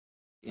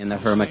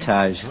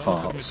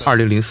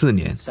2004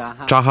年，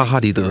扎哈·哈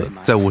迪德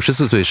在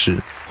54岁时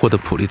获得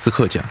普利兹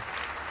克奖。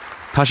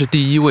她是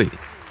第一位，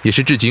也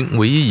是至今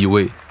唯一一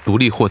位独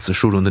立获此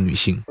殊荣的女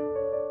性。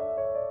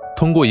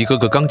通过一个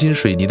个钢筋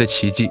水泥的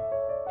奇迹，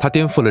她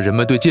颠覆了人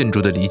们对建筑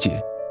的理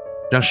解，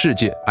让世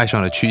界爱上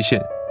了曲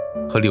线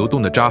和流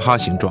动的扎哈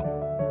形状。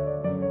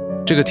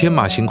这个天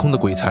马行空的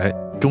鬼才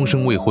终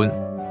身未婚，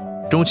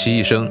终其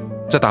一生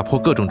在打破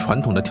各种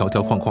传统的条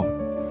条框框，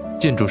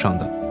建筑上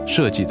的、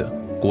设计的、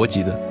国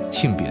籍的、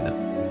性别的。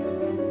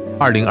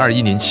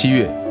2021年7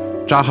月，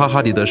扎哈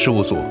哈迪德事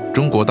务所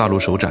中国大陆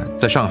首展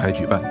在上海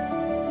举办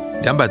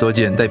，200多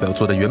件代表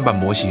作的原版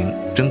模型、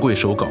珍贵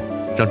手稿，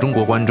让中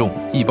国观众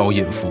一饱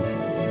眼福。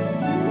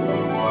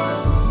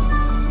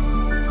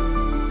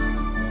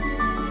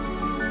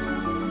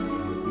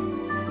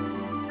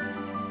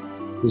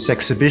This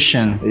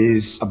exhibition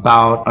is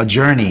about a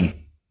journey,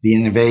 the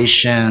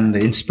innovation,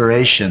 the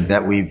inspiration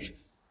that we've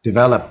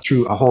developed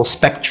through a whole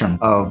spectrum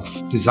of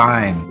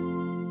design.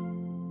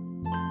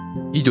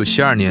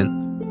 1972年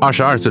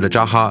，22岁的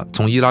扎哈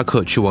从伊拉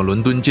克去往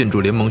伦敦建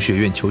筑联盟学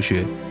院求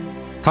学。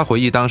他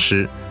回忆当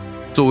时，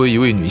作为一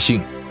位女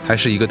性，还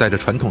是一个戴着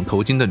传统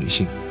头巾的女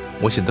性，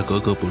我显得格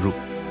格不入。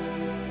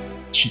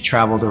She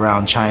traveled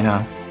around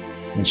China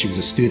when she was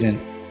a student,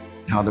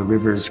 how the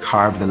rivers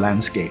carved the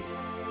landscape.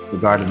 The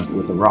gardens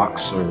with the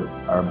rocks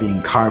are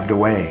being carved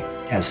away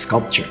as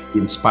sculpture. It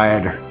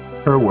inspired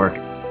her work.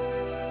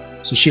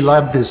 So she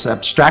loved this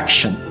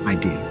abstraction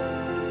idea.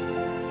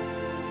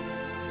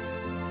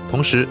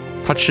 同时，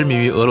她痴迷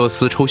于俄罗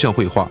斯抽象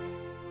绘画，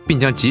并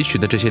将汲取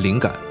的这些灵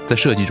感在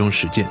设计中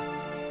实践。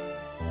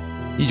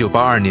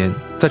1982年，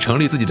在成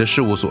立自己的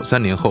事务所3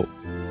年后，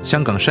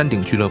香港山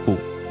顶俱乐部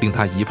令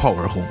她一炮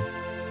而红。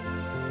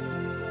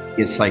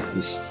It's like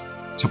this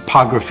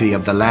topography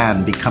of the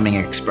land becoming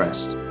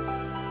expressed.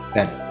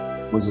 That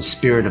was the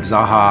spirit of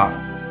Zaha,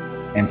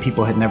 and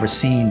people had never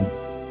seen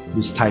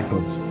this type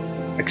of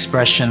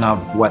expression of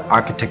what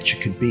architecture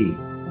could be.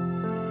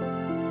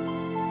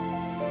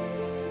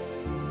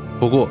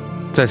 不过，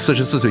在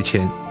44岁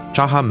前，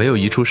扎哈没有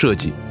一处设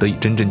计得以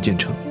真正建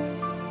成。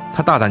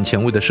他大胆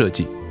前卫的设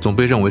计总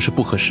被认为是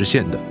不可实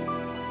现的，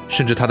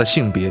甚至他的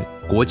性别、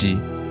国籍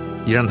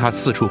也让他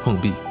四处碰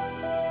壁。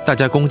大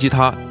家攻击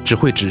他只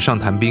会纸上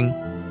谈兵。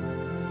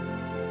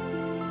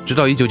直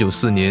到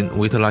1994年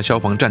维特拉消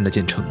防站的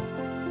建成。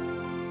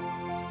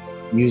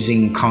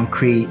Using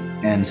concrete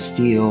and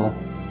steel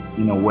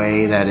in a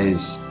way that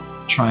is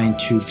trying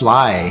to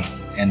fly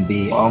and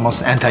be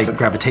almost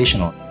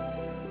anti-gravitational.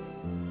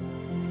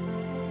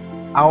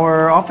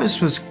 Our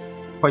office was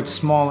quite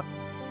small.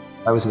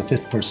 I was the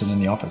 5th person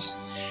in the office.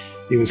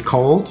 It was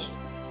cold,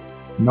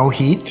 no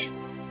heat.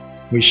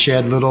 We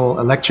shared a little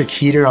electric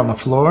heater on the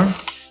floor,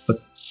 but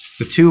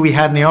the 2 we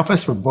had in the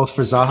office were both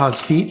for Zaha's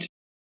feet.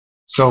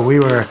 So we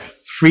were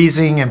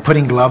freezing and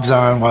putting gloves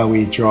on while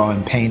we draw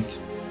and paint.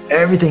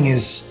 Everything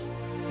has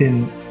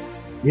been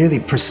really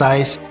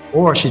precise,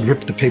 or she'd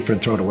rip the paper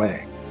and throw it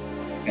away.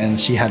 And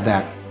she had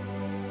that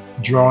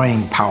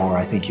drawing power,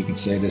 I think you could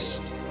say,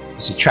 this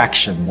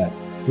attraction that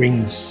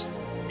brings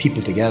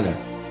people together.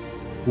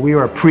 We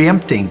were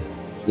preempting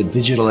the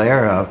digital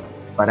era,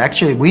 but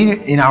actually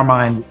in our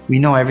mind, we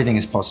know everything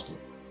is possible.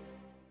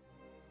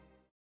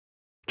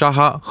 扎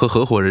哈和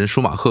合伙人舒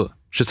马赫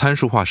是参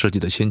数化设计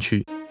的先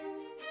驱。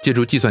借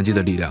助计算机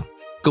的力量，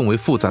更为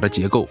复杂的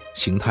结构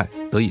形态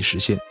得以实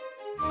现。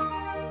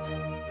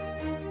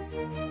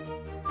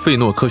费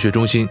诺科学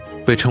中心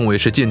被称为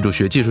是建筑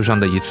学技术上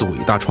的一次伟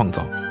大创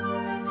造。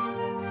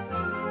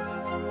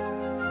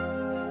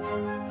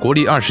国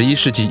立21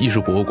世纪艺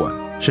术博物馆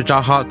是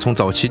扎哈从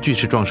早期锯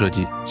齿状设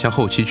计向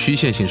后期曲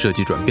线型设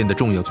计转变的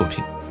重要作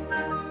品。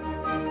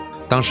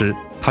当时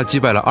他击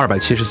败了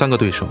273个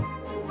对手。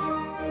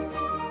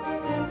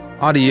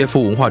阿里耶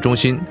夫文化中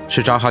心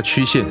是扎哈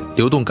曲线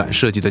流动感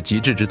设计的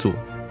极致之作。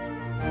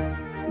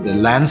The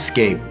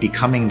landscape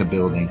becoming the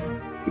building,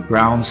 the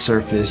ground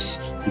surface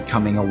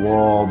becoming a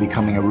wall,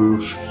 becoming a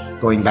roof,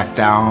 going back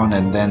down,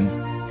 and then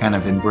kind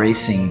of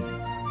embracing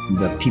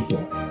the people.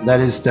 That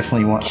is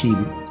definitely one key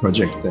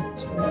project that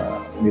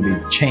really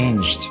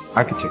changed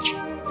architecture.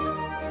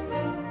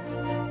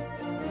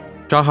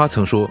 扎哈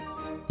曾说，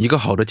一个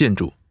好的建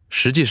筑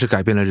实际是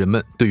改变了人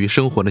们对于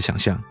生活的想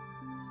象。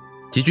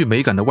极具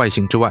美感的外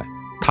形之外，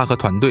他和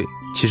团队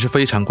其实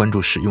非常关注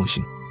实用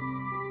性。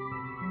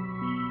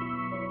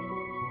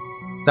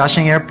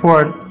Daxing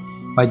Airport,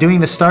 by doing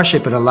the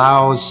Starship, it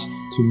allows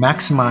to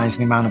maximize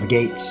the amount of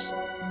gates,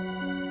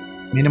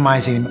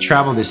 minimizing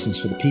travel distance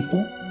for the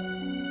people.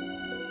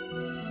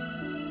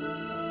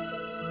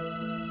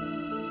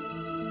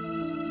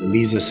 The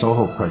Lisa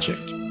Soho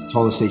project, the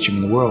tallest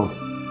atrium in the world,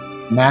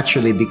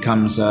 naturally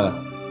becomes a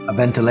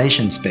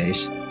ventilation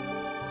space.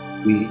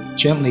 We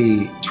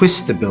gently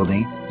twist the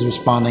building,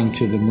 responding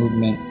to the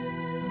movement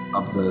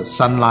of the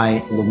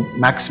sunlight, the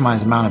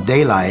maximized amount of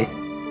daylight.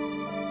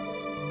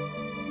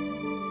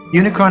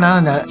 Unicorn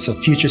Island, that's a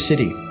future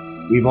city.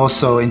 We've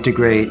also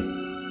integrated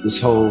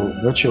this whole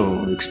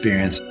virtual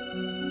experience,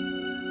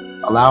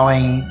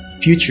 allowing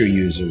future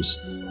users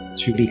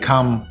to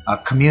become a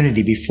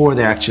community before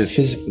they actually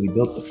physically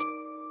built them.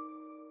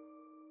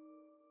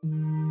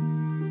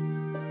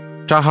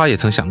 扎哈也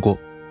曾想过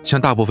像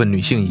大部分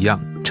女性一样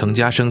成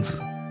家生子，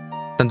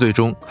但最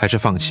终还是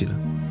放弃了。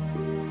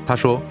他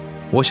说，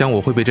我想我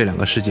会被这两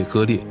个世界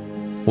割裂，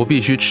我必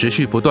须持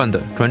续不断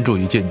地专注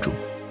于建筑。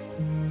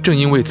正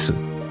因为此，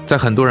在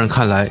很多人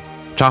看来，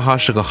扎哈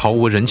是个毫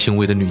无人情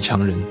味的女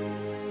强人。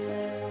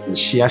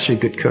 She actually a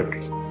good cook.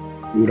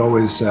 We would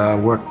always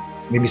work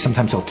maybe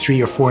sometimes till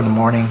 3 or 4 in the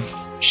morning.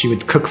 She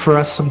would cook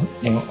for us,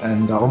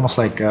 and almost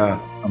like a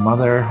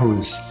mother who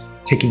was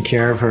taking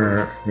care of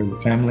her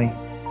family.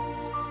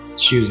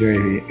 She was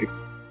very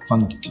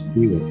fun to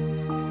be with.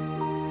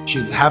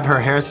 She'd have her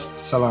hair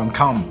salon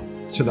come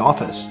to the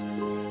office,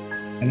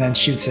 and then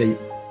she'd say,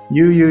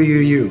 you,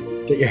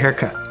 get your hair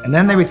cut. And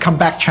then they would come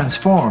back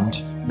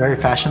transformed, very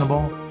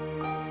fashionable.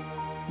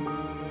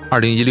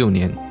 2016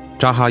年，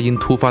扎哈因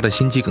突发的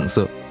心肌梗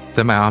塞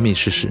在迈阿密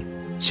逝世，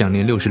享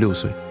年66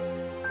岁。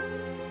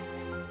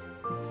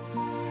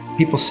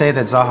People say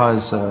that Zaha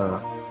is the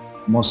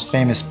most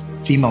famous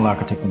female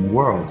architect in the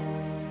world,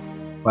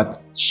 but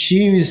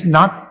she is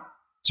not,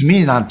 to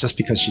me, not just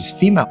because she's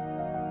female.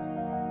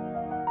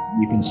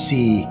 You can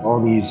see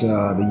all these,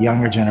 the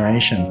younger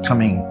generation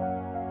coming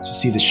to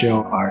see the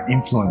show are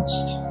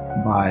influenced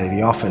by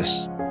The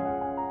Office.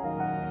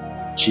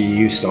 She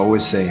used to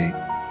always say,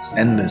 it's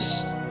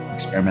endless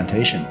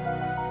experimentation.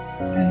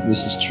 And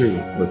this is true,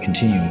 we're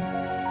continuing.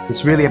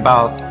 It's really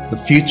about the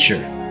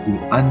future, the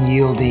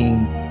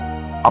unyielding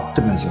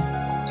optimism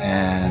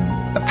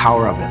and the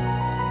power of it.